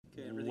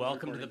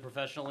Welcome to the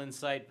Professional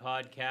Insight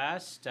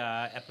Podcast,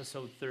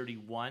 episode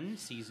 31,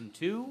 season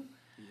 2.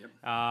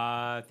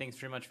 Yep. Thanks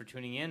very much for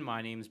tuning in.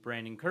 My name's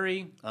Brandon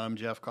Curry. I'm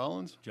Jeff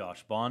Collins.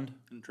 Josh Bond.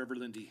 And Trevor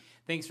Lindy.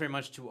 Thanks very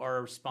much to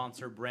our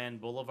sponsor, Brand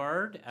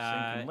Boulevard.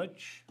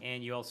 Lich.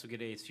 And you also get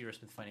a Sierra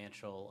Smith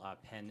Financial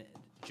pen,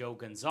 Joe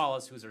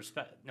Gonzalez, who's our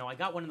no, I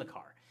got one in the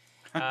car.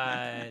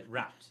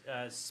 Wrapped.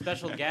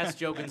 Special guest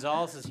Joe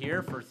Gonzalez is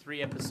here for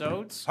 3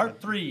 episodes. Part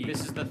 3.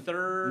 This is the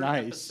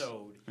 3rd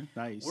episode.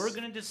 Nice. We're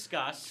going to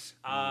discuss.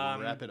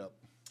 Wrap it up.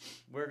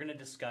 We're going to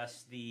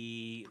discuss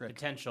the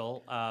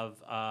potential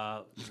of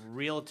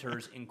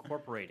realtors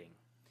incorporating.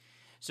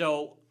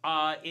 So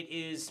it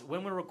is,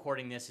 when we're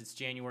recording this, it's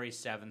January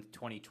 7th,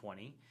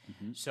 2020.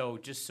 Mm-hmm. So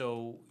just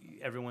so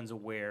everyone's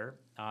aware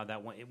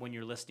that when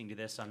you're listening to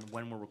this on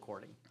when we're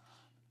recording,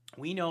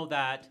 we know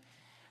that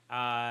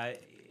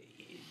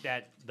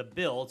that the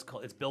bill,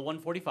 it's Bill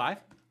 145.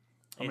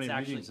 How many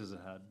readings has it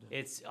had?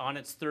 It's on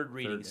its 3rd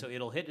reading, so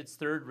it'll hit its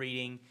 3rd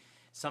reading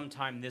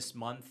sometime this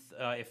month,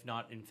 if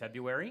not in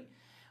February.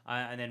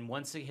 And then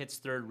once it hits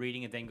 3rd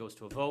reading, it then goes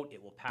to a vote.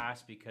 It will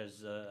pass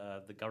because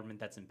of the government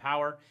that's in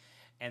power,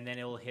 and then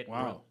it'll hit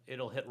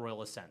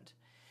royal assent.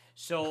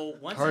 So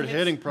once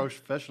hard-hitting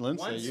professional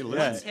insight.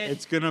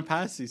 It's gonna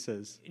pass. He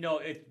says. No,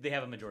 they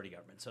have a majority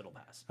government, so it'll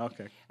pass.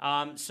 Okay.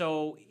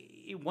 So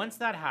once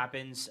that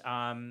happens,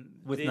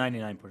 with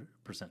 99%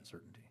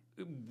 certainty.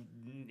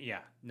 Yeah,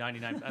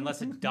 99,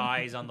 unless it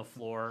dies on the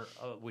floor,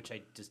 which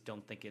I just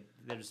don't think it.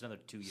 There's another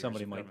 2 years.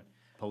 Somebody might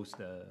post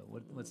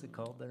what's it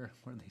called there,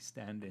 where they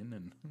stand in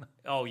and.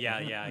 Oh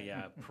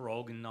yeah,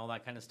 pirogue and all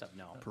that kind of stuff.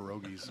 No,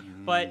 pierogies.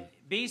 But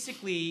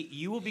basically,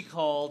 you will be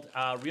called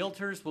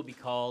realtors will be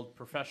called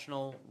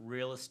professional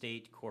real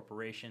estate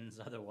corporations,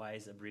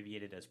 otherwise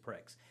abbreviated as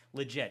PRECs.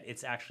 Legit,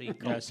 it's actually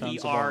called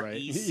PREC.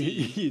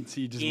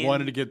 He just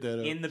wanted to get that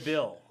out. In the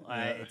bill.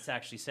 It's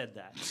actually said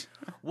that.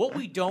 What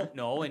we don't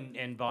know,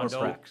 and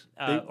Bondo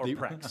or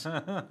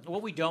PRECs.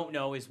 What we don't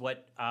know is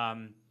what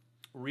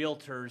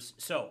realtors.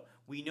 So.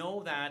 We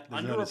know that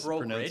under a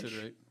brokerage,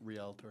 right?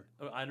 Realtor.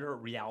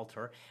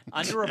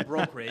 Under a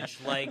brokerage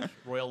like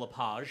Royal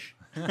LePage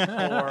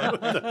or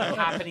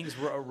Happenings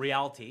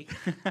Realty,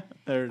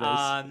 there it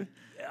is.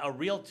 A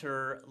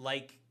realtor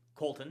like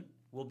Colton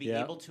will be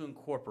able to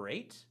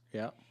incorporate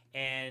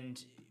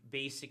and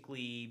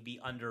basically be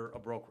under a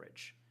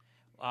brokerage.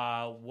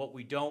 What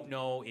we don't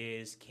know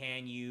is,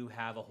 can you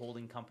have a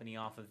holding company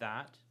off of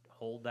that?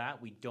 Hold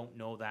that. We don't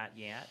know that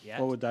yet.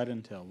 What would that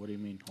entail? What do you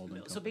mean holding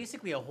company? So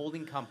basically a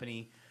holding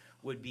company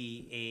would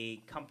be a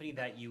company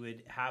that you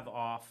would have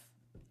off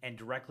and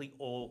directly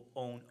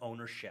own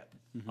ownership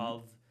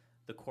of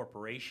the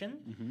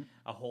corporation,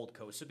 a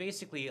holdco. So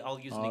basically I'll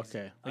use an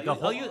example.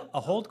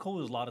 A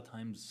holdco is a lot of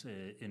times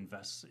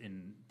invests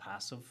in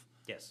passive.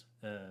 Yes.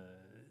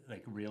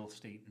 Like real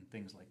estate and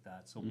things like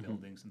that, so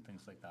buildings and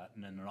things like that,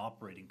 and then an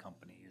operating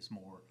company is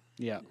more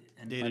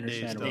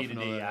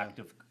day-to-day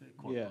active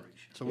corporation.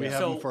 So we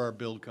have them for our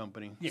build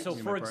company. Yeah. So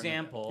for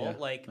example,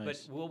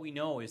 but what we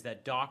know is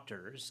that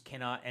doctors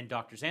cannot, and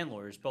doctors and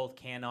lawyers both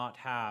cannot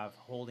have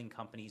holding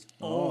companies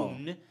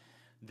own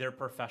their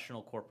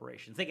professional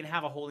corporations. They can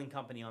have a holding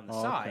company on the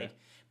side,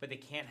 but they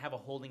can't have a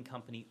holding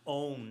company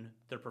own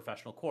their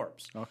professional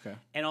corps. Okay.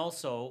 And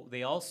also,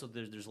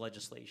 there's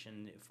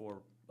legislation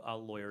for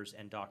lawyers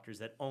and doctors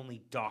that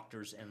only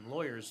doctors and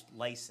lawyers,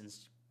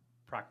 licensed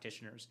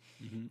practitioners,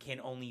 can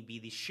only be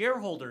the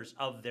shareholders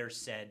of their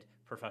said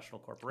professional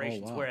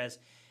corporations. Oh, wow. Whereas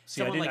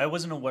I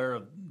wasn't aware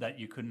of that.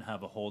 You couldn't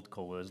have a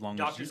holdco as long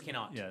doctors as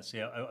cannot. Yes,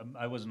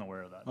 I wasn't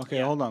aware of that. Okay,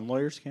 hold on.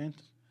 Lawyers can't.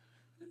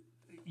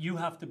 You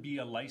have to be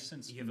a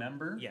licensed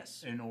member,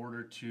 in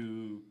order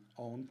to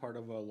own part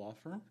of a law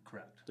firm.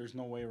 Correct. There's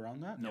no way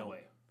around that. No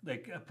way.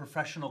 Like a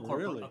professional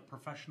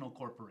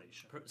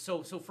corporation.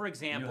 So for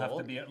example, you have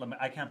to be.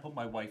 I can't put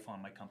my wife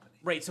on my company.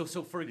 Right. So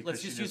for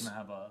let's just use.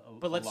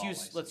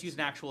 Let's use an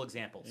actual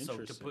example. So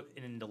to put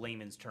it into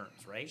layman's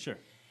terms, right? Sure.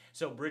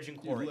 So Bridge and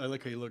Quarry. I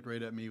like how you looked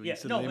right at me when you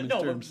said layman's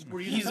terms.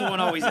 He's the one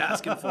always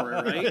asking for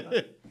it,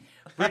 right?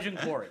 Bridge and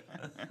Quarry,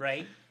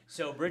 right?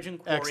 So Bridge and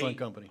Quarry, excellent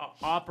company,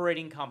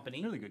 operating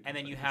company, really good company, and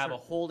then you have a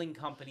holding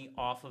company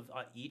off of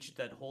each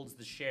that holds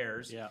the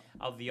shares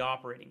of the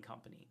operating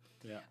company.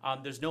 Yeah.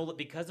 There's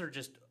because they're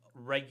just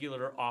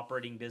regular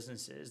operating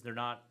businesses. They're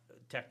not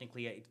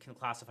technically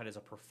classified as a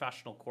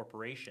professional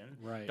corporation.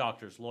 Right.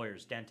 Doctors,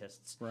 lawyers,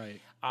 dentists.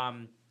 Right.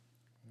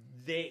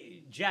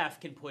 Jeff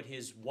can put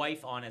his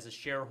wife on as a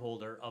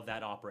shareholder of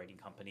that operating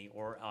company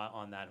or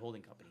on that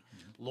holding company.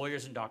 Mm-hmm.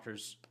 Lawyers and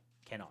doctors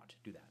cannot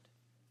do that.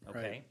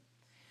 Okay. Right.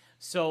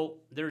 So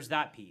there's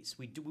that piece.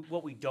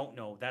 What we don't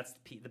know. That's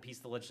the piece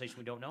of the legislation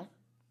we don't know.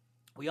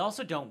 We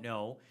also don't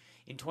know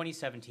in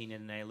 2017,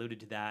 and I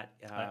alluded to that.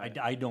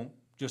 I don't.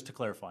 Just to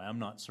clarify, I'm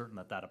not certain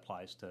that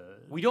applies to.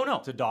 We don't know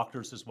to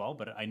doctors as well,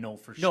 but I know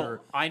for sure.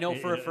 No, I know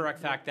for a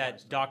fact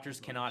that doctors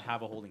cannot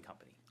have a holding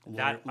company.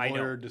 That I know.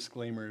 Lawyer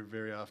disclaimer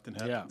very often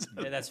happens.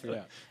 Yeah, that's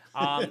fair.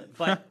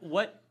 But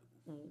what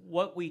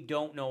what we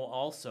don't know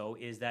also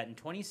is that in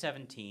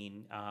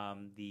 2017,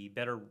 the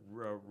Better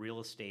Real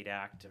Estate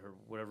Act, or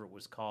whatever it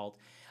was called,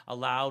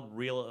 allowed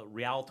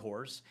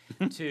realtors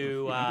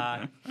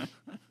to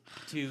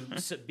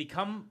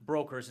become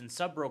brokers and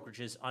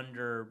sub-brokerages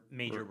under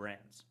major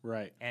brands.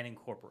 Right. And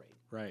incorporate.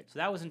 Right. So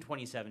that was in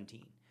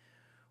 2017.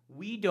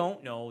 We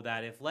don't know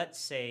that if, let's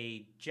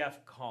say,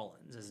 Jeff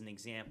Collins, as an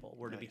example,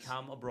 were to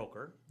become a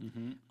broker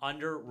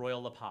under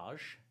Royal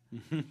LePage,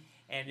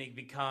 and it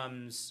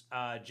becomes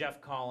Jeff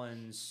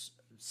Collins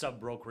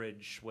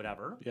sub-brokerage,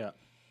 whatever. Yeah.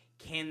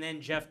 Can then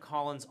Jeff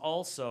Collins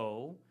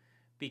also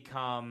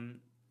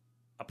become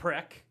a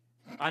prick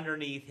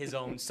underneath his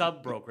own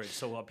sub-brokerage,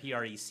 so a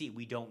PREC?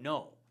 We don't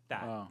know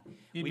that. Wow.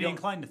 You'd We be don't-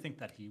 inclined to think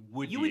that he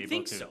would You be would able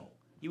think to. so.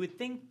 You would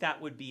think that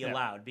would be Yeah.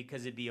 allowed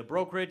because it'd be a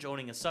brokerage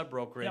owning a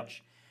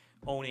sub-brokerage,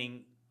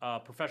 owning a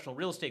professional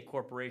real estate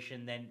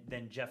corporation,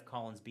 then Jeff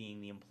Collins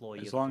being the employee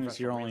of As the long as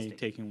you're professional real only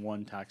estate. taking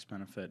one tax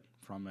benefit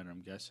from it,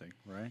 I'm guessing,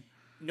 right?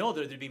 No,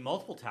 there'd be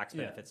multiple tax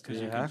benefits. because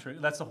Yeah.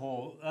 that's the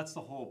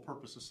whole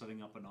purpose of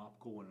setting up an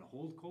opco and a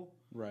holdco,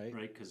 Right.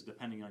 right? Because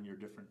depending on your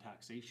different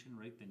taxation,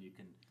 right, then you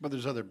can. But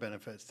there's other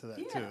benefits to that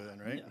too, Yeah, then,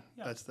 right?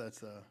 yeah.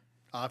 That's a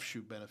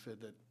offshoot benefit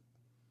that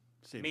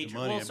saves Major. you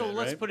money. Well, a so bit,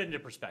 let's right? put it into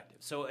perspective.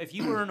 So if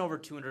you earn over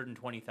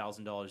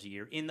 $220,000 a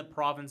year in the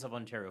province of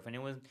Ontario, if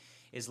anyone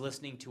is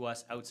listening to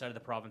us outside of the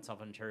province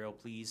of Ontario,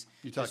 please.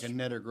 You're talking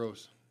net or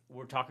gross.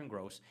 We're talking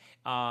gross.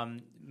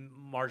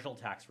 Marginal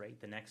tax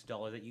rate, the next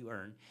dollar that you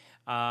earn.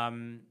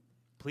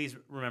 Please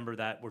remember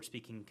that we're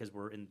speaking because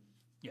we're in,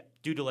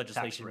 due to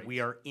legislation, we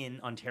rates. are in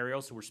Ontario,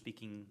 so we're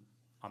speaking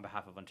on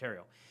behalf of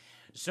Ontario.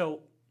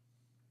 So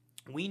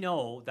we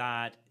know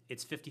that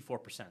it's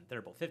 54%. They're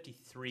about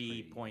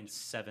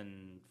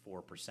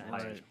 53.74%.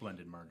 Highest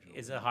blended marginal.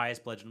 Is the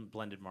highest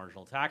blended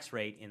marginal tax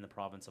rate in the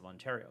province of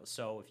Ontario.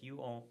 So if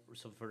you own,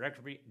 so for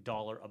every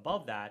dollar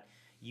above that,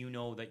 you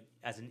know that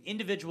as an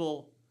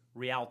individual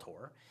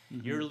realtor,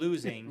 you're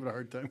losing, Have a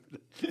hard time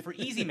with it. for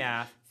easy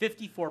math,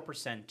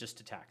 54% just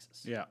to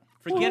taxes. Yeah.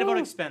 Forget about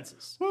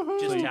expenses,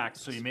 just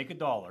taxes. So you make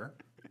 $1,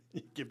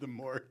 You give them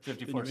more.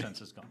 54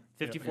 cents is gone.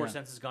 54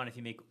 cents is gone if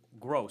you make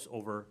gross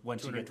over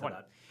Once you get to 220.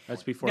 that.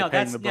 That's before Now,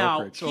 paying that's the now-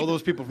 brokerage. So all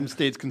those people from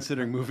states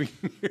considering moving.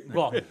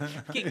 Well,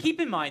 keep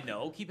in mind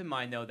though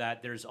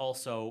that there's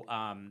also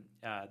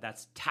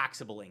that's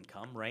taxable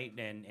income, right?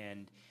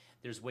 And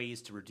there's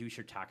ways to reduce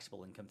your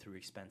taxable income through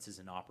expenses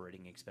and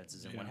operating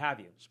expenses and what have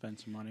you. Spend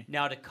some money.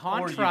 Now to Or you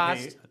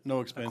contrast, pay No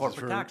expenses corporate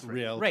for tax rate.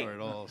 realtor Right. at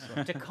all.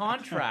 So. to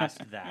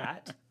contrast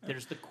that,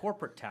 there's the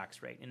corporate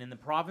tax rate, and in the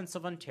province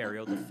of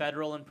Ontario, the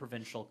federal and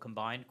provincial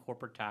combined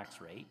corporate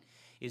tax rate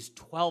is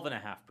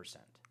 12.5%,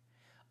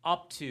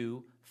 up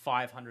to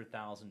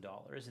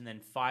 $500,000, and then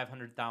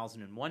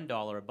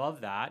 $500,001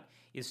 above that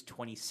is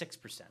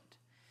 26%.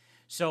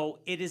 So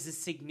it is a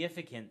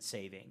significant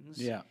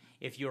savings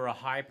if you're a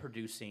high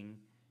producing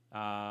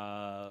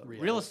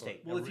real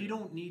estate. Well, if you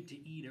don't need to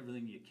eat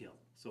everything you kill,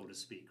 so to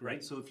speak,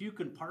 right? So if you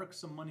can park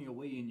some money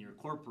away in your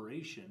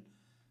corporation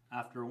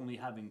after only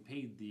having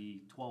paid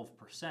the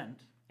 12%,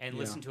 and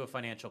listen to a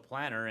financial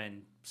planner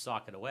and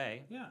sock it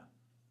away.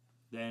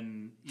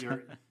 then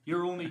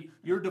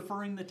you're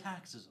deferring the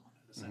taxes on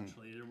it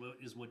essentially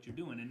is what you're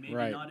doing, and maybe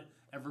not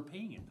ever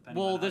paying it.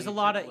 Depending Well, on there's how a you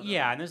lot think of about it.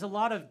 and there's a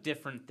lot of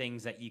different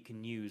things that you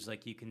can use.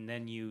 Like you can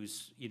then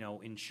use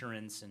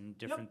insurance and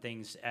different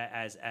things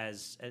as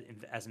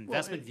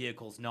investment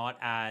vehicles, not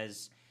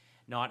as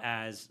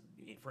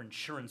for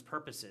insurance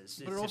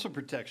purposes. But it also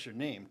protects your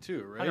name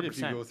too, right? If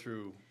you 100%. go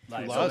through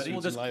Liability. lawsuits well,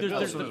 and there's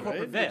liability, the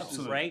corporate veil,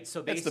 right?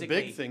 So That's basically,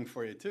 the big thing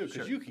for you too,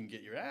 because you can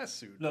get your ass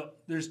sued. Look,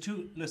 there's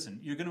two. Listen,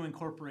 you're going to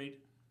incorporate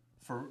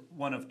for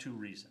one of two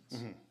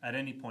reasons at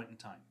any point in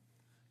time.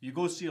 You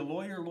go see a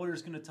lawyer.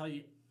 Lawyer's going to tell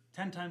you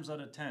 10 times out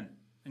of 10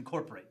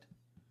 incorporate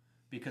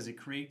because it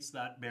creates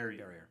that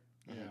barrier.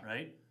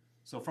 Right.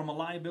 So from a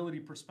liability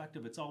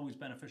perspective, it's always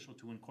beneficial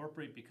to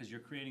incorporate because you're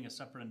creating a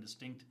separate and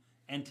distinct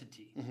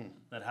entity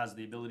that has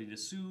the ability to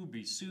sue,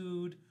 be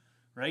sued,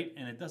 right?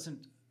 And it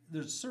doesn't.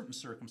 There's certain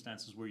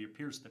circumstances where you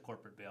pierce the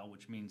corporate veil,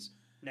 which means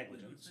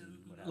negligence,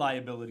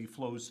 liability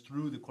flows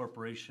through the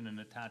corporation and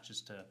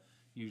attaches to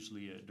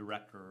usually a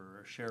director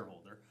or a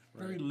shareholder.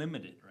 Very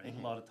limited, right?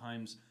 A lot of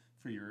times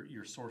for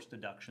your source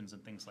deductions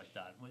and things like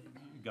that,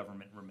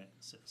 government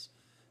remittances.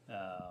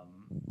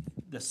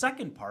 The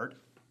second part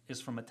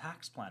is from a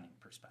tax planning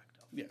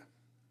perspective. Yeah.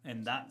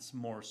 And that's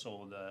more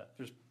so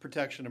There's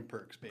protection and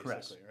perks,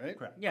 basically, right?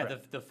 Correct. yeah,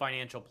 correct. the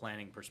financial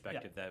planning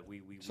perspective that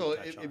we So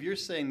touch on. if you're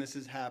saying this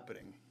is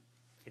happening,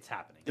 It's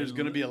happening. there's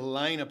going to be a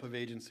lineup of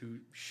agents who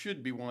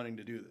should be wanting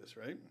to do this,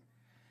 right?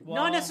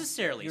 Not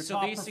necessarily. Your So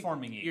top basically,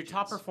 performing your agents.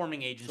 top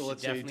performing agents So should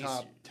let's say definitely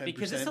top 10%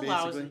 because this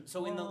allows. basically?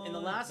 So in the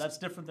last That's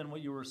different than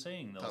what you were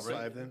saying, though, Top right?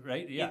 5 then?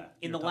 Right? Yeah.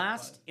 in your the top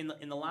last five.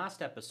 in the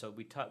last episode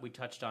we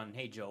touched on,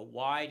 hey Joe,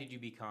 why did you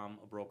become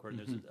a broker?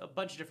 There's a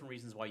bunch of different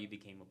reasons why you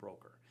became a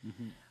broker.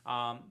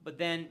 But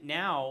then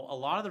now a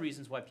lot of the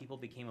reasons why people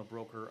became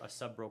a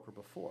sub-broker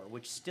before,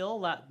 which still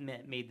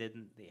made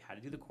them, they had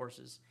to do the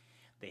courses,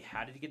 they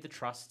had to get the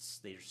trusts,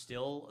 they're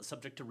still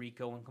subject to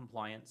RICO and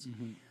compliance.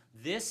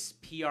 This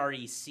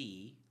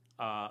PREC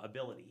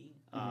ability,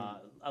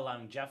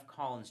 allowing Jeff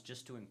Collins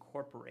just to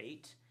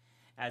incorporate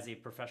as a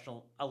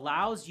professional,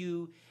 allows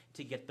you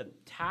to get the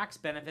tax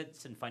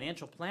benefits and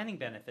financial planning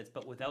benefits,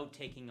 but without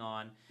taking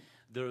on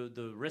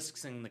the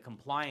risks and the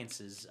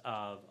compliances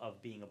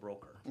of being a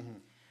broker.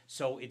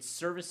 So it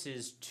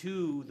services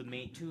two of the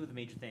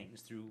major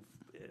things through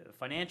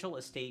financial,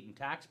 estate, and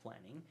tax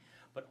planning,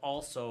 but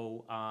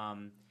also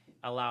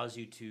allows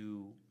you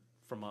to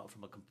from a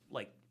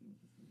like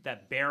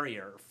that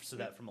barrier, so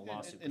that from a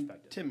lawsuit And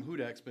perspective. Tim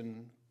Hudak's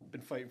been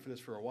fighting for this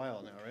for a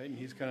while now, right? And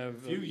he's kind of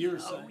A few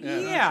years.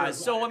 Yeah,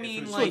 so I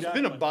mean, So like, it's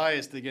been a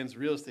bias against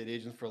real estate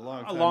agents for a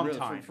long time. long really,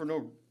 time. for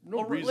no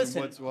Or reason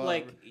listen, whatsoever.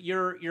 like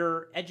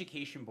your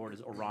education board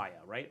is ORIA,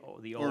 right?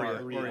 The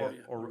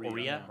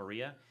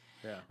ORIA.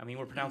 Yeah. I mean,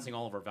 we're pronouncing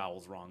all of our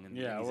vowels wrong in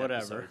Yeah, these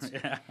whatever. episodes.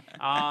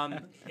 Yeah.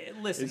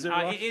 Listen, Is it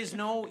rough? it is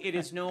no.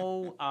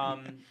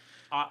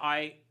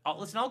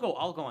 Listen. I'll go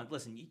on.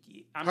 Listen,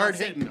 I'm hard not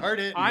saying,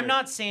 hitting. I'm here.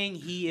 not saying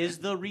he is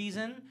the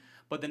reason,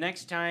 but the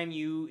next time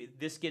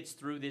this gets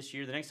through this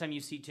year, the next time you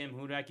see Tim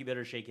Hudak, you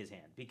better shake his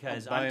hand,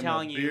 because Buy I'm him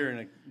telling a you, beer and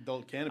an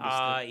adult cannabis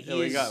stick.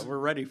 he is. We're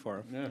ready for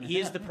him. Yeah. He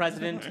is the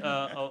president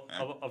of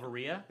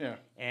ORIA. Yeah.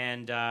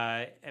 And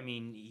I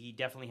mean, he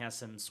definitely has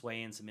some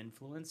sway and some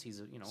influence.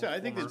 He's So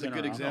I think it's a been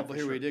good around. example Oh,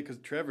 for here we sure. did, because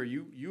Trevor,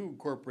 you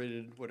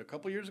incorporated a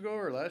couple years ago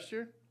or last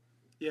year?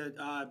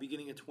 Yeah,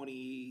 beginning of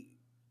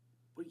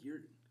what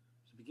year?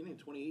 Was it beginning of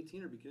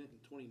 2018 or beginning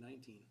of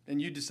 2019? And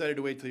you decided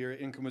to wait till your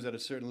income was at a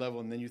certain level,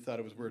 and then you thought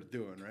it was worth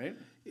doing, right?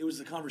 It was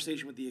the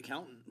conversation with the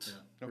accountant,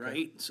 Okay.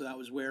 right? So that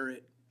was where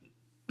it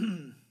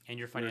and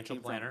your financial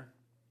came from. planner.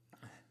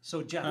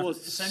 So Jeff, well,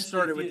 essentially,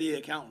 started if with you- the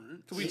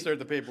accountant. So we can start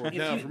the paperwork If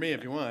now you- for me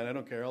if you want. I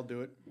don't care. I'll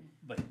do it.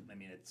 but I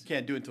mean, it's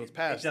Can't do it until it's it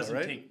passed, though, doesn't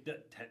right?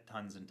 take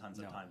tons and tons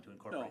of time to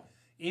incorporate. No.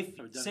 If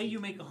No, it say you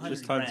make 100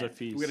 Just tons grand, of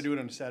fees. We got to do it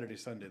on a Saturday,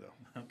 Sunday,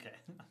 though. okay,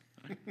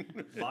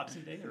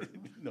 Boxing Day, or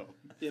No.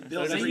 Yeah,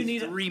 bills Say every you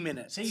need 3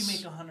 minutes. say you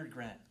make 100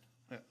 grand,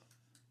 Yeah.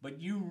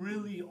 but you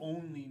really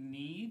only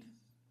need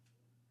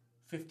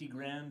 50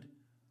 grand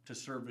to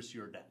service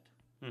your debt.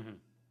 Mm-hmm.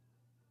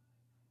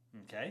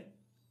 Okay.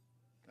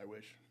 I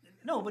wish.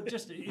 No, but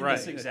just in Right,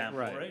 this example,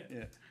 right. right?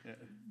 Yeah.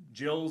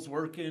 Jill's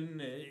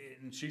working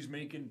and she's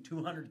making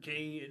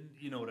 200K, and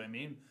you know what I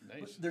mean.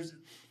 Nice. But there's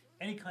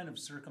any kind of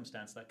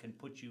circumstance that can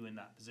put you in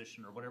that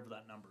position, or whatever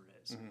that number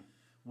is. Mm-hmm.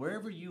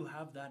 Wherever you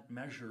have that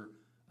measure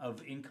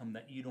of income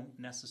that you don't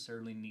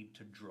necessarily need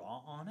to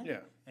draw on it, Yeah.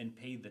 and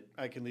pay the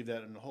I can leave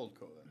that in the hold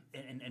co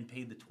then. and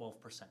pay the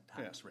 12%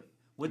 tax rate. And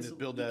What's just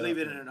build You that leave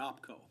up it in and an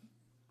opco.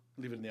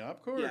 leave it in the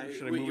opco, Yeah, or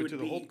should I it move it would to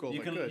the be- hold co you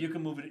if I can could? you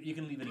can move it, you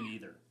can leave it in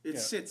either. It Yeah.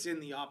 sits in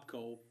the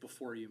opco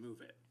before you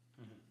move it,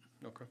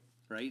 Okay.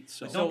 right?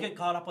 So, But don't get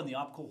caught up on the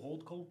opco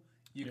holdco.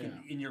 You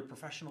can Yeah. in your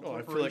professional Oh, I feel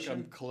like corporation.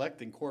 I'm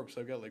collecting corps.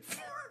 I've got like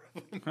 4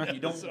 of them.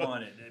 you don't So-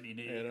 want it. I mean,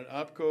 And an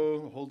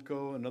opco, a hold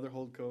co, another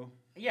hold co.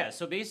 Yeah,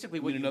 so basically,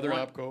 what Need you another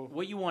want, opco.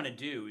 what you want to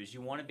do is you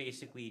want to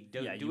basically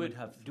do, Yeah, you do would it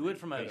have do it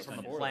from a based from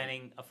on a it.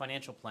 planning a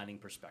financial planning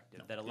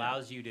perspective that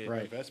allows you to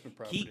Right. Investment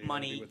property. keep it'd be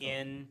money with the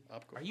in.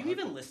 opco. Are you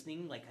even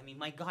listening? Like, I mean,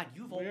 my God,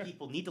 you of all Yeah.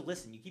 people need to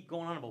listen. You keep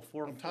going on about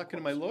four. I'm talking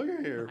to my lawyer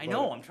here. I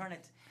know. I'm trying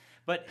to.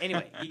 But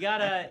anyway, you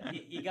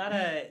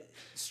gotta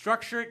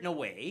structure it in a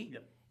way.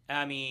 Yep.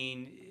 I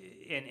mean,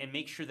 and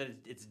make sure that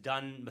it's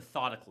done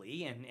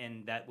methodically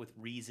and that with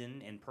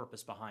reason and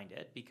purpose behind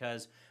it.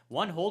 Because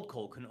one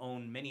holdco can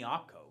own many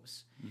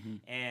opcos,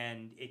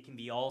 and it can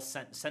be all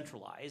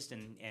centralized,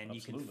 and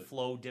you can Absolutely.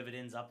 flow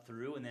dividends up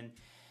through, and then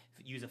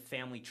use a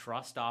family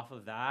trust off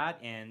of that.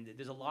 And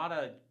there's a lot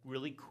of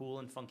really cool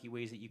and funky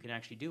ways that you can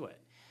actually do it.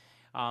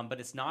 But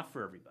it's not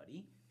for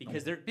everybody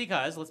because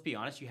let's be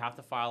honest, you have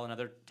to file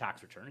another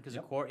tax return because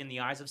in the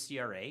eyes of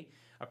CRA,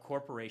 a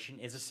corporation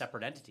is a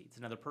separate entity. It's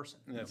another person.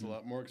 And that's a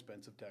lot more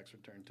expensive tax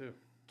return too.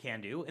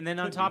 Can do, and then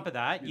on top of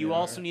that, you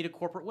also need a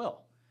corporate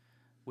will,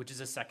 which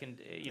is a second.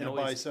 And a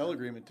buy-sell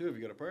agreement too if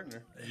you got a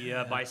partner.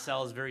 Yeah, buy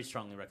sell is very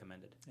strongly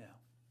recommended.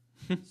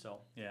 Yeah. So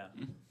Yeah.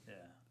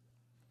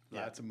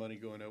 Lots of money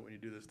going out when you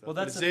do this stuff. Well,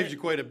 But that's it the saves thing. you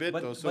quite a bit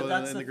But- though. So but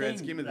that's in the the grand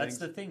thing. scheme of That's things,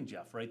 the thing,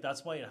 Jeff. Right?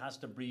 That's why it has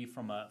to be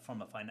from a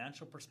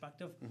financial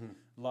perspective. Mm-hmm.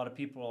 A lot of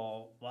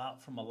people, well,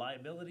 from a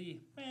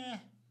liability,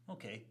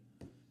 okay.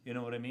 You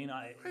know what I mean?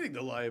 I think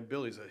the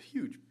liability is a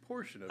huge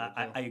portion of it.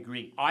 I though.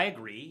 agree. I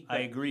agree. I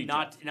but agree,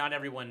 Not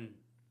everyone.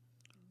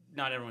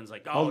 Not everyone's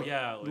like, oh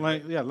yeah.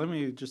 Let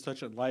me just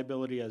touch on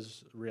liability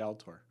as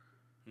realtor.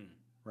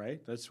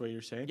 Right? That's what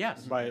you're saying?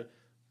 Yes.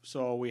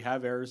 So we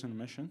have errors and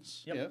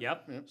omissions. Yep.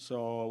 Yep.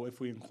 So if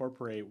we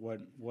incorporate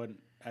what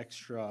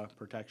extra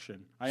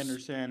protection, I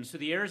understand. So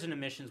the errors and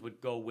omissions would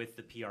go with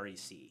the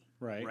PREC,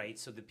 Right. Right.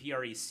 So the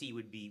PREC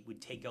would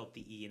take out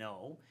the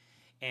E&O,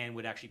 and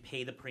would actually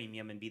pay the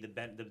premium and be the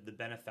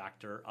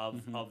benefactor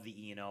of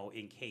the E&O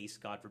in case,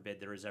 God forbid,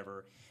 there is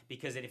ever,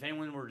 because if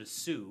anyone were to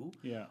sue,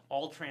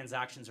 all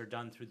transactions are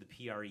done through the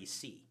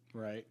PREC,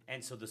 Right.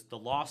 and so the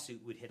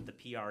lawsuit would hit the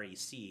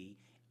PREC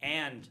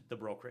and the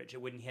brokerage.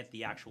 It wouldn't hit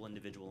the actual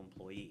individual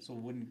employee. So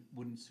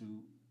wouldn't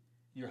sue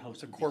your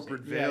house. a would be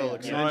corporate safe. veil, No,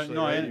 essentially,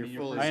 no, right? I,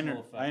 You're fully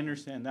I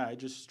understand that. I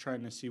just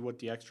trying to see what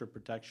the extra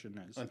protection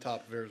is. on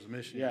top of errors of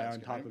emission. you're Yeah, on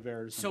asking, top right? of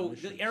errors. and So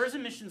omissions. the errors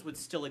and emissions would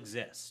still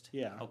exist.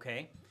 Yeah.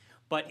 Okay,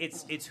 but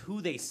it's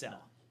who they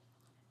sell.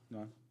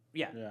 No.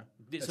 Yeah.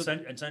 Yeah. So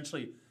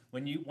Essentially,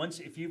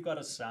 if you've got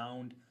a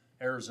sound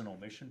errors and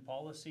omission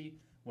policy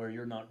where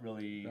you're not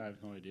really, I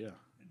have no idea.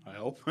 I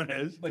hope it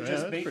is. but Yeah,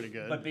 just that's pretty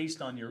good. but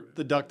based on your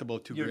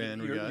Deductible $2,000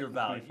 your, we got. your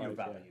 25, yeah.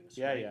 values,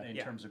 Yeah, right? yeah. In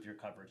Yeah. terms of your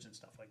coverage and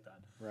stuff like that.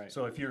 Right.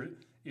 So if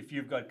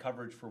you've got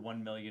coverage for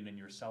 $1 million and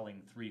you're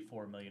selling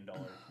 $3-4 million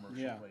commercial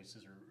Yeah.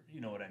 places, or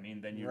you know what I mean,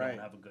 then you Right. don't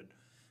have a good.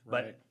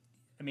 But Right.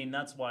 I mean,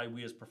 that's why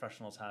we as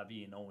professionals have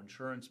E&O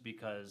insurance,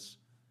 because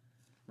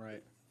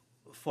Right.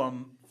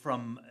 from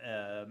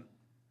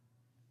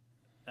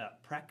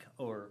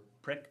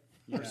prick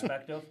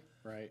perspective,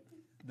 Right.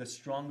 the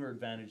stronger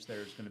advantage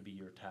there is going to be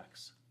your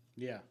tax.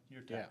 Yeah.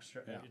 Your Yeah,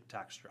 yeah. your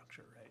tax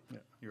structure,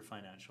 right? Your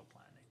financial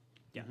planning.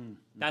 yeah,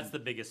 that's the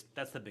biggest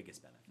benefit.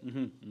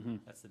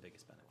 That's the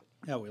biggest benefit.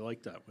 Yeah, we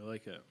like that. We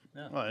like it.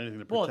 Well, anything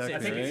to Well, protect I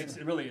think me,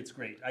 right? it's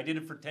great. I did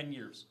it for 10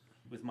 years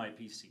with my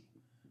PC,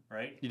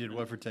 right? You did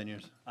what for 10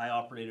 years? I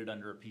operated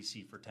under a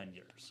PC for 10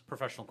 years.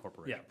 Professional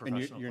corporation. Yeah, And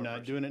professional you're not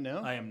corporation. doing it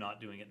now? I am not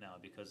doing it now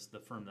because the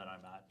firm that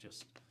I'm at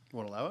just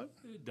Won't allow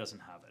it? doesn't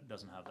have it.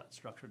 Doesn't have that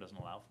structure. Doesn't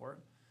allow for it.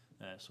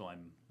 So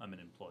I'm an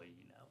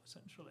employee now,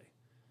 essentially.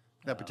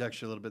 That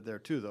protects you a little bit there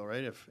too, though,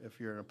 right? If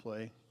you're an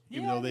employee,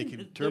 even Yeah, though they I mean,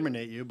 can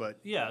terminate you, but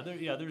Yeah,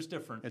 there's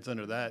different. it's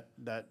under that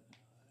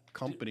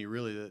company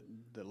really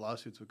that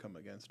lawsuits would come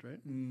against, right?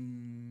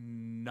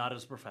 Not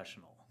as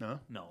professional. No?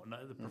 No,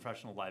 not the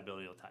professional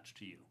liability attached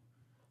to you.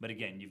 But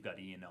again, you've got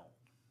E&O.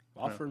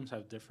 Law firms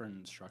have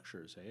different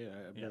structures. Hey,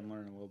 I've been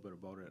learning a little bit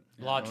about it.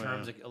 Law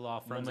firms, law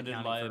firms, Limited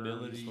accounting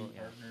liability firms,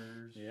 yeah.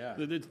 partners.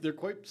 Yeah. They're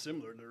quite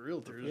similar to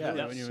realtors, Yeah,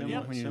 really, yeah,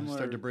 when you similar.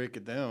 start to break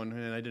it down.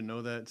 And I didn't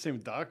know that. Same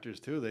with doctors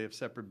too. They have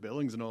separate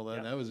billings and all that.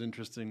 Yeah. That was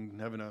interesting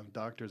having a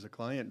doctor as a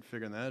client and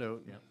figuring that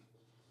out. Yeah.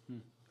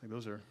 Like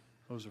those are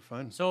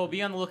fun. So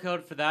be on the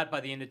lookout for that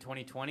by the end of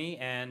 2020.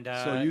 And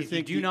So you if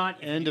think you do the not,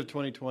 end of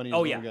 2020 is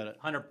oh when yeah, we got it,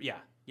 100,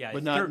 yeah.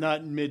 but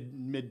not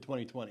mid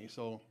 2020.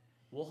 So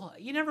Well,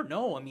 you never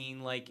know. I mean,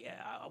 like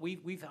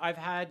I've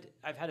had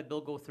a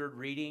bill go third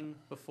reading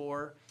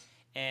before,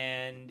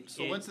 and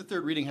once the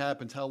third reading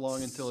happens, how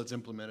long until it's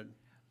implemented?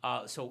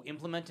 so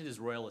implemented is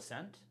royal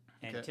assent,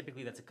 and Okay.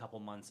 typically that's a couple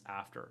months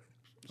after.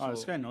 Oh,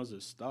 this guy knows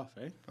his stuff,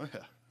 eh? Oh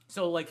yeah.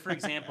 So, like for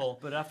example,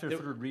 But after there-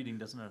 third reading,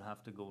 doesn't it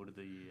have to go to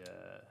the?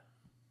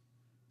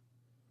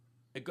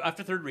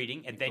 after third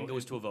reading, it then go-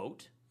 goes to a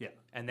vote, Yeah,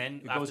 and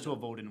then it goes to a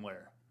vote in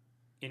where?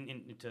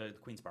 into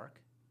Queen's Park.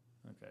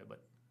 Okay,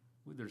 but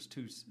there's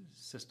two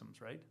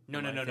systems, right? No,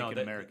 Am no, I no, no, thinking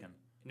the- American.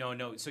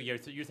 No. So you're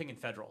thinking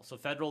federal. So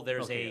federal,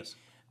 there's Okay,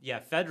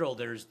 yes. federal.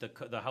 There's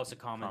the House of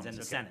Commons and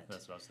the Okay, Senate.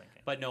 That's what I was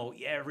thinking. But no,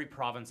 every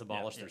province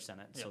abolished yeah, their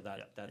Senate, yeah, so yeah,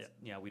 that's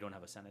yeah. we don't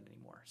have a Senate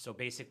anymore. So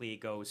basically, it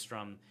goes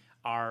from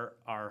our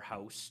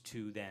house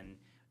to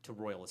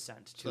royal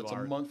assent to So it's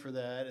our a month for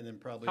that, and then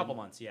probably couple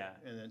months, yeah.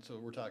 and then so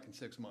we're talking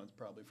 6 months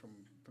probably from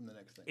the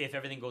next thing. If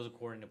everything goes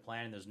according to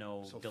plan and there's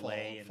no So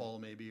delay, and fall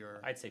maybe, or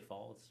I'd say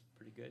fall. It's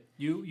pretty good.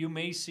 You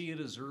may see it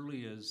as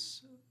early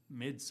as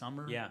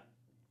midsummer. Yeah.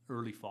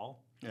 Early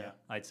fall. Yeah.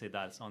 I'd say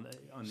that's on the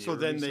So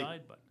early then they-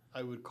 side, but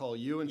I would call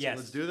you and say, Yes.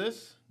 let's do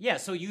this. Yeah.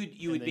 So you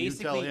And would then you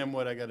basically tell him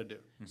what I got to do.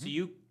 So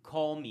you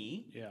call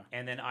me, Yeah.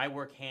 and then I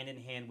work hand in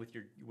hand with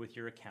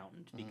your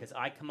accountant Mm-hmm. because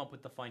I come up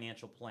with the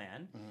financial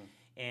plan,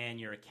 and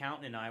your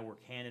accountant and I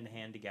work hand in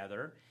hand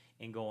together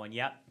and going,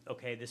 yep,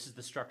 okay, this is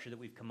the structure that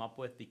we've come up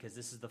with because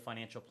this is the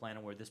financial plan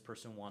of where this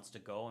person wants to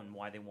go and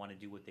why they want to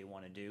do what they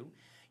want to do.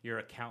 Your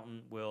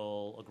accountant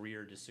will agree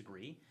or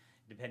disagree,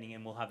 depending,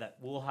 and we'll have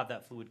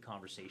that fluid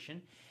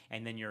conversation,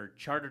 and then your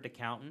chartered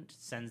accountant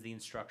sends the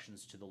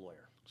instructions to the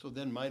lawyer. So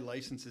then my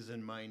license is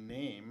in my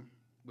name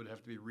would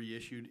have to be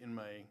reissued in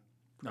my.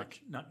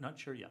 not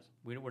sure yet.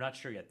 We're not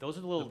sure yet. Those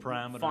are the little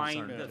parameters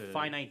aren't, the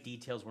finite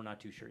details. We're not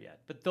too sure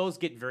yet, but those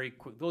get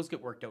those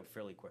get worked out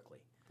fairly quickly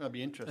That'd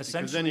be interesting. 'Cause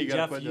then Essentially, you got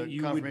to Jeff, put the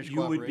you confirmation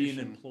would be an cooperation.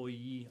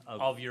 employee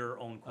of your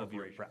own of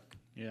your corporation. rec,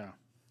 Yeah.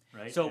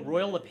 right? So And-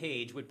 Royal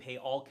LePage would pay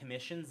all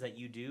commissions that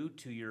you do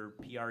to your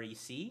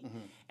PREC,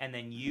 and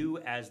then you,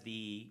 as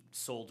the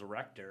sole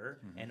director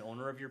and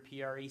owner of your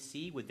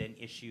PREC, would then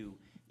issue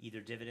either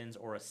dividends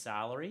or a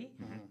salary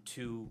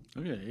to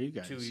Look at you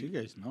guys. To- You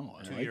guys know.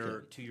 I like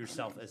it. to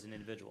yourself as an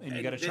individual. And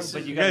you got to this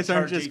but is- you You got to guys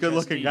aren't charge just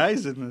good-looking HST.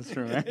 guys in this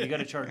room. Eh? You got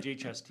to charge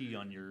HST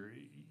on your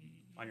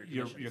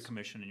your commissions.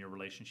 commission and your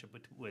relationship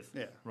with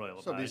Yeah.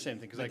 Royal. So it'd be the LePage. same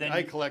thing because But then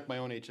I collect my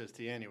own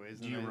HST anyways.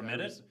 Do and you I remit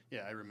it? Yeah,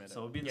 I remit it. So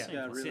it'd be the Yeah. same.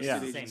 Yeah, process. real Yeah.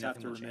 estate Same, agents have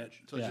nothing to will remit.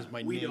 change. So it's Yeah. just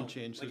my We name don't.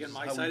 changed. So Like this in is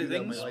my how we side of do that,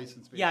 my things,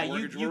 license fee. Yeah,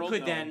 Mortgage you world, could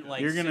no. then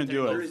like You're gonna sit there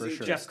do and it go, for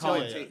sure. Jeff Oh, yeah,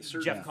 Collins, yeah.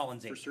 Certain- Jeff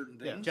Collins, for certain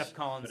Yeah. things. Jeff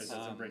Collins, But it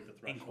doesn't break the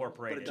threshold.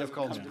 Incorporated. But it Jeff doesn't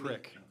Collins come to me.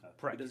 Prick.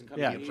 Prick. It doesn't come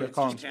Yeah, to me. Jeff It's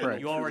Collins just handled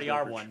Prick. You through already the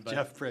are brokerage. one, but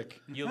Jeff Prick.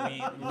 you'll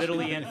be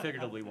literally and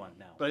figuratively one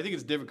now. But I think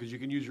it's different because you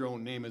can use your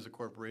own name as a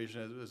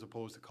corporation as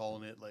opposed to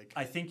calling it like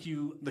I think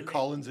you the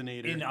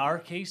Collinsonator. In our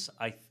case,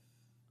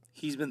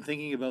 He's been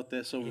thinking about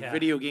this over Yeah.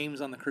 video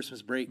games on the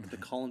Christmas break, the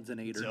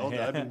Collinsinator.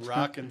 Zelda. I've been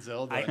rocking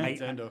Zelda on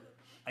Nintendo.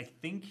 I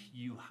think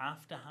you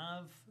have to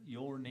have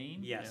your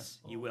name. Yes,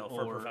 you will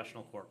for a Or-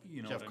 professional corp.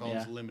 You know Jeff what I mean?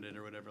 Collins Yeah. Limited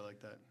or whatever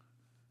like that.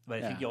 But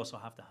I think Yeah. you also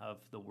have to have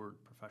the word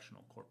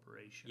professional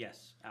corporation.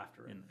 Yes,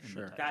 after it. In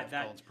Sure. the title.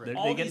 That Collins Press. They-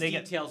 all they get- these they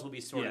get- details will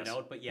be sorted Yes.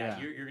 out, but yeah,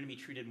 Yeah. you're going to be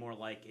treated more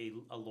like a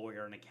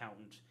lawyer, an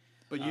accountant.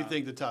 But you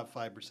think the top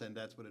 5%,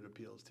 that's what it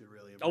appeals to,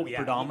 really? Oh, yeah.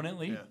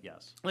 Predominantly, Yeah.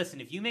 yes.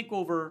 Listen, if you make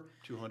over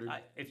 200?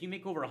 if you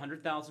make over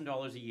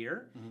 $100,000 a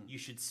year, Mm-hmm. you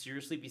should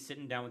seriously be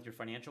sitting down with your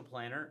financial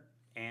planner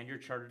and your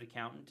chartered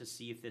accountant to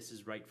see if this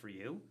is right for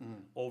you.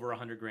 Mm-hmm. Over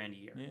 $100,000 a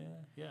year.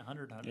 Yeah,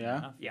 100, Yeah. and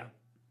a half. Yeah,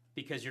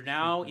 because you're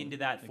now into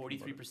that Thinking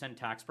about 43%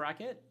 tax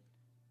bracket.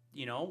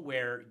 You know,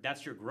 where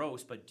that's your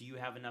gross, but do you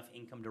have enough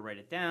income to write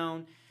it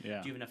down?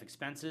 Yeah. Do you have enough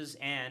expenses?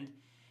 And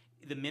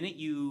the minute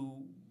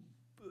you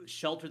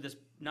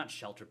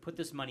put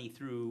this money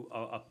through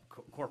a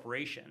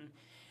corporation,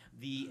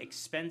 the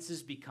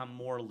expenses become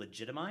more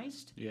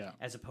legitimized Yeah.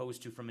 as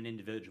opposed to from an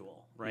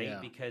individual, right? Yeah.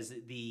 Because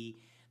the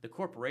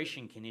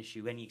corporation can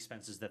issue any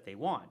expenses that they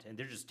want, and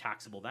they're just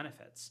taxable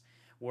benefits.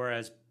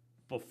 Whereas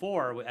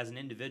before, as an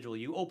individual,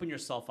 you open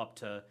yourself up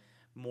to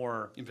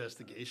more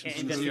Investigations.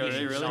 from the CRA,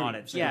 investigations, really?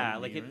 audits. Yeah,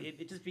 like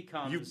it just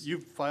becomes.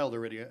 You've filed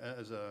already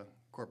as a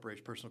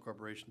corporation, personal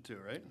corporation too,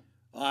 right?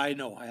 I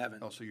know, I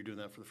haven't. Oh, so you're doing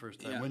that for the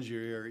first time. Yeah. When's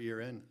your year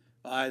end?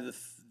 The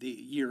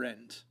year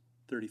end,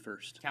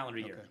 31st. calendar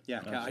year. Okay.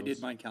 Yeah, Yeah, I so did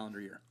it's- mine calendar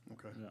year.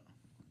 Okay.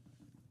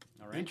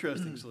 All right.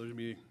 Interesting. So there's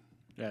going to be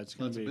Yeah, it's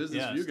going lots to of be. business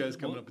Yeah, for you stay- guys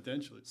coming well- up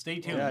potentially. Stay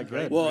tuned. Yeah, good.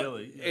 right? Well,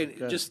 Really. and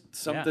Good. just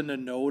something to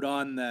note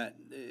on that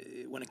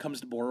when it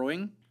comes to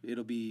borrowing,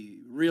 it'll be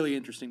really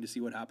interesting to see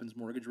what happens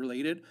mortgage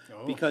related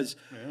Oh, because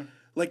yeah.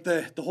 like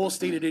the whole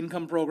stated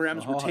income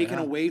programs were Oh, taken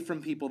yeah. away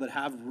from people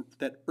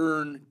that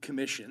earn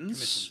commissions.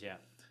 Commissions, yeah.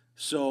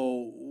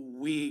 So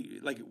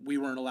we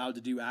weren't allowed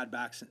to do add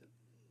backs,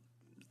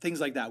 things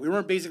like that. We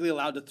weren't basically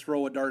allowed to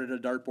throw a dart at a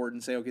dartboard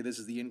and say, okay, this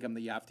is the income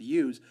that you have to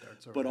use.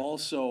 But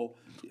also,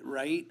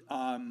 right?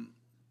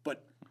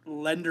 But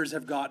lenders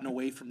have gotten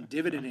away from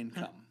dividend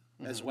income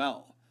as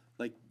well,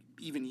 like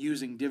even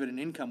using dividend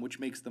income, which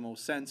makes the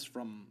most sense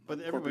from But a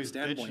corporate everybody's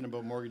bitching standpoint.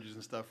 about mortgages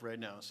and stuff right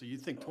now. So you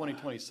think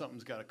 2020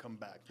 something's got to come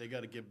back? They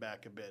got to give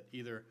back a bit,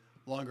 either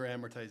longer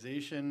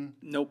amortization,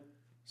 Nope.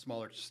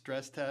 smaller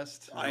stress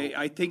test.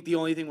 I think the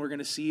only thing we're going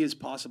to see is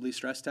possibly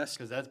stress test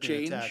Because that's been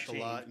change. attacked a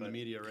lot in the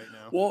media right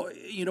now. Well,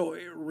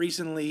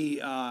 recently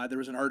there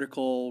was an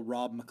article,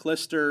 Rob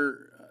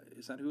McClister,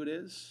 is that who it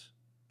is?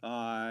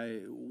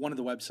 One of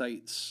the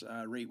websites,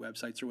 rate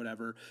websites or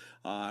whatever,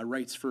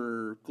 writes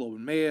for Globe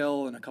and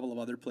Mail and a couple of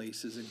other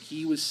places, and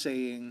he was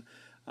saying,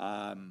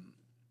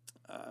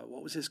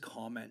 what was his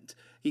comment?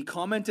 He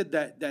commented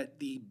that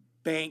the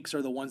banks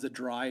are the ones that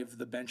drive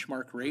the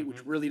benchmark rate,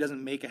 which really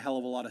doesn't make a hell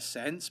of a lot of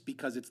sense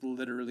because it's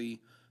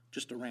literally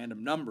just a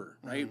random number,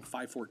 right?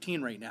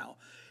 514 right now.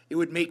 It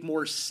would make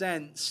more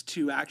sense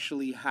to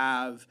actually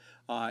have,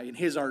 in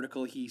his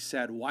article, he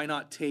said, why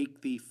not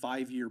take the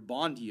 5-year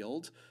bond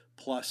yield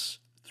plus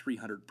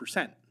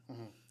 300%,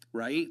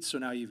 right? So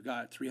now you've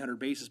got 300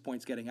 basis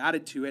points getting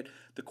added to it.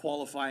 The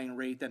qualifying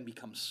rate then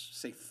becomes,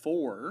 say,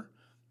 4,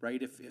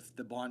 right? If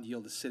the bond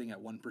yield is sitting at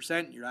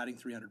 1%, you're adding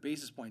 300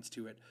 basis points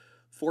to it.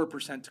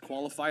 4% to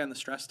qualify on the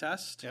stress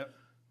test. Yep.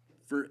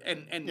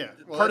 And Yeah,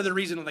 well, part of the that's-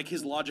 reason, like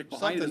his logic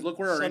behind it is, look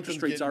where our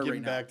interest rates are right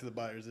Giving now. back to the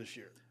buyers this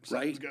year.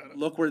 Right? Something's gotta-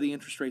 Look where the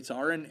interest rates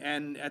are.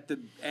 And at the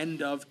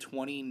end of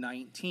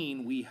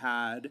 2019, we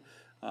had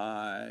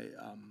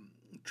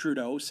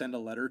Trudeau send a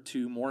letter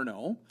to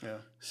Morneau Yeah.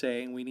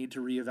 saying we need to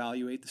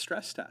reevaluate the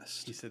stress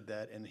test. He said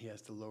that, and he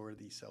has to lower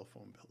the cell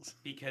phone bills.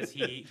 Because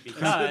That's the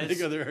because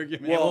big other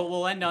argument. well,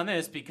 we'll end on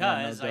this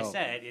because I doubt.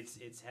 said it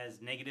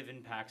has negative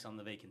impacts on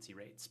the vacancy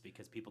rates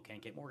because people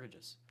can't get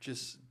mortgages.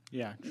 just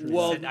Yeah, true.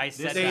 Well, I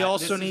said they that.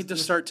 also This need is- to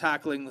this- start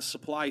tackling the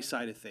supply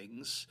side of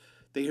things.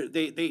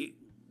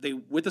 They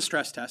with the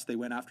stress test, they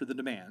went after the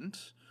demand.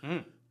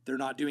 They're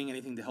not doing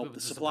anything to help With the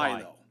the supply,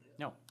 supply. though,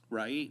 No,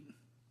 right?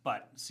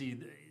 But see,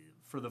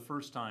 for the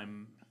first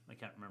time, I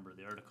can't remember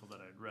the article that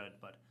I'd read,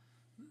 but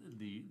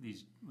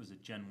these was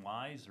it Gen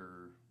Ys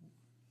or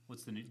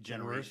what's the new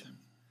generation?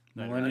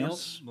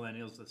 Millennials?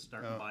 Millennials that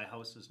start to buy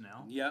houses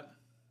now. Yep.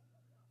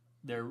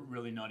 They're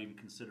really not even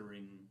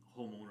considering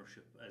home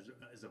ownership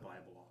as a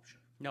viable option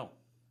no.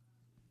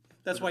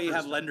 That's For why the you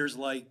have first time. lenders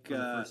like for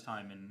the first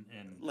time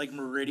in like who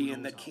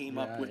Meridian knows that how. came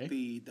up Yeah, with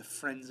eh? the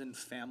friends and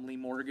family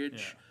mortgage.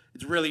 Yeah.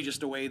 It's really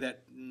just a way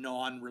that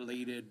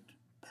non-related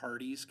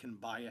parties can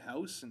buy a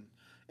house, and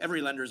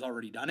every lender's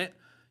already done it.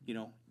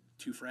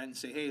 Two friends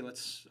say, "Hey,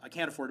 I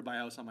can't afford to buy a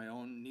house on my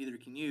own. Neither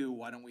can you.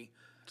 Why don't we?"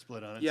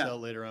 split on it. Yeah. Sell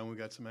later on. We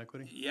got some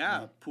equity.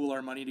 Yeah, pool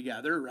our money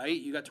together, right?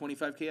 You got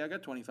 25K, I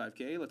got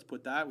 25K. Let's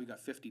put that. We got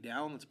 50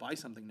 down. Let's buy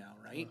something now,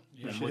 right?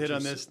 We And should what hit you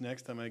on s- this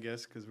next time, I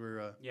guess, because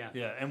we're. Yeah.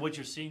 Yeah, and what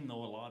you're seeing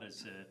though a lot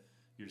is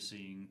you're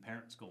seeing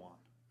parents go on.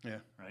 Yeah.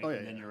 right? Oh, yeah,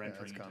 and then yeah, you're yeah, entering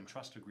that's into common.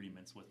 trust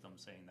agreements with them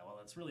saying that, well,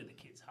 it's really the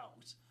kid's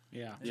house.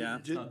 Yeah. Yeah.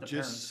 It's not the parents,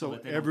 Just so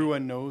that they don't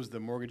everyone knows, the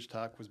mortgage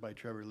talk was by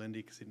Trevor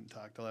Lindy because he didn't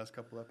talk the last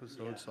couple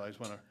episodes. So I just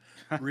want to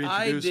I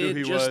reintroduce who did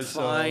he just was.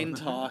 fine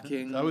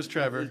talking. That was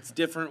Trevor. It's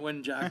different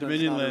when Jack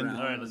Dominion not Land. around.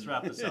 All right, let's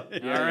wrap this up.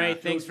 All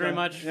right, thanks very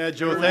much. Yeah,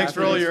 Joe, for thanks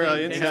for all your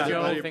listening. insight. Thanks,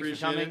 Joe. I Thanks for appreciate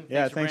coming. it.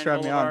 Yeah, thanks for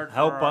Brent having me on. Boulevard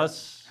Help for our-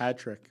 us Hat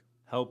trick.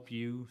 help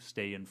you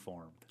stay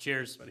informed.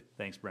 Cheers.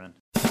 Thanks, Brennan.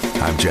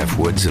 I'm Jeff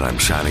Woods, and I'm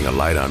shining a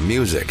light on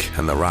music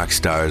and the rock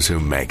stars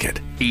who make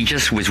it. He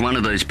just was one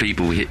of those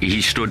people,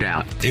 he stood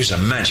out. He was a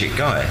magic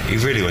guy. He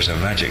really was a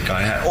magic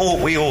guy.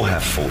 We all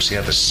have faults. He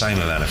had the same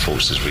amount of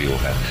faults as we all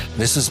had.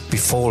 This is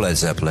before Led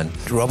Zeppelin.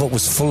 Robert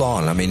was full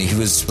on. I mean, he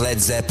was Led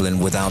Zeppelin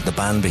without the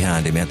band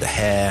behind him. He had the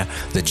hair,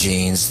 the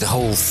jeans, the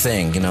whole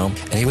thing,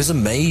 and he was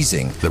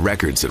amazing. The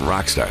Records and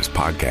Rockstars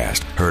podcast,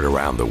 heard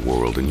around the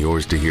world and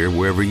yours to hear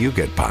wherever you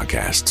get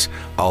podcasts.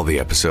 All the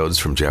episodes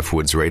from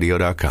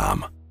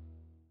jeffwoodsradio.com.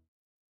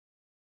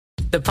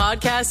 The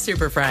Podcast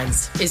Super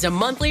Friends is a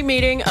monthly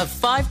meeting of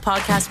 5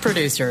 podcast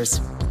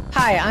producers.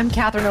 Hi, I'm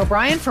Katherine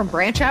O'Brien from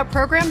Branch Out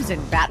Programs in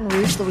Baton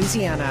Rouge,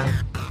 Louisiana.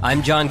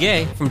 I'm John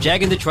Gay from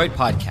Jag and Detroit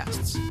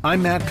Podcasts.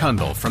 I'm Matt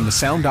Kundle from the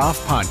Sound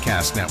Off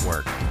Podcast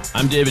Network.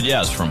 I'm David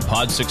Yaz from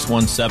Pod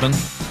 617,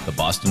 the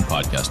Boston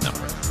Podcast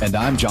Network. And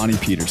I'm Johnny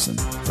Peterson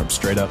from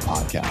Straight Up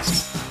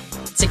Podcasts.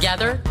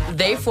 Together,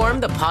 they form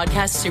the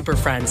Podcast Super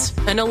Friends,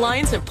 an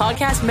alliance of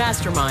podcast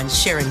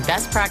masterminds sharing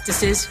best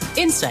practices,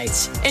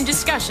 insights, and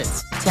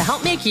discussions to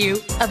help make you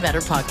a better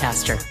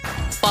podcaster.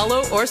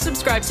 Follow or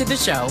subscribe to the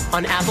show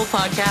on Apple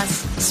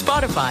Podcasts,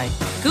 Spotify,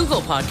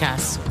 Google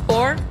Podcasts,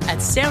 or at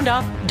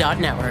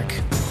soundoff.network.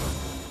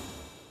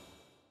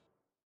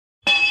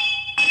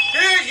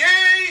 Hear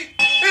ye!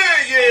 Hear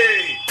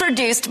ye!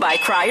 Produced by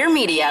Crier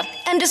Media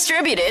and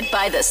distributed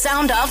by the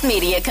Sound Off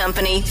Media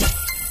Company.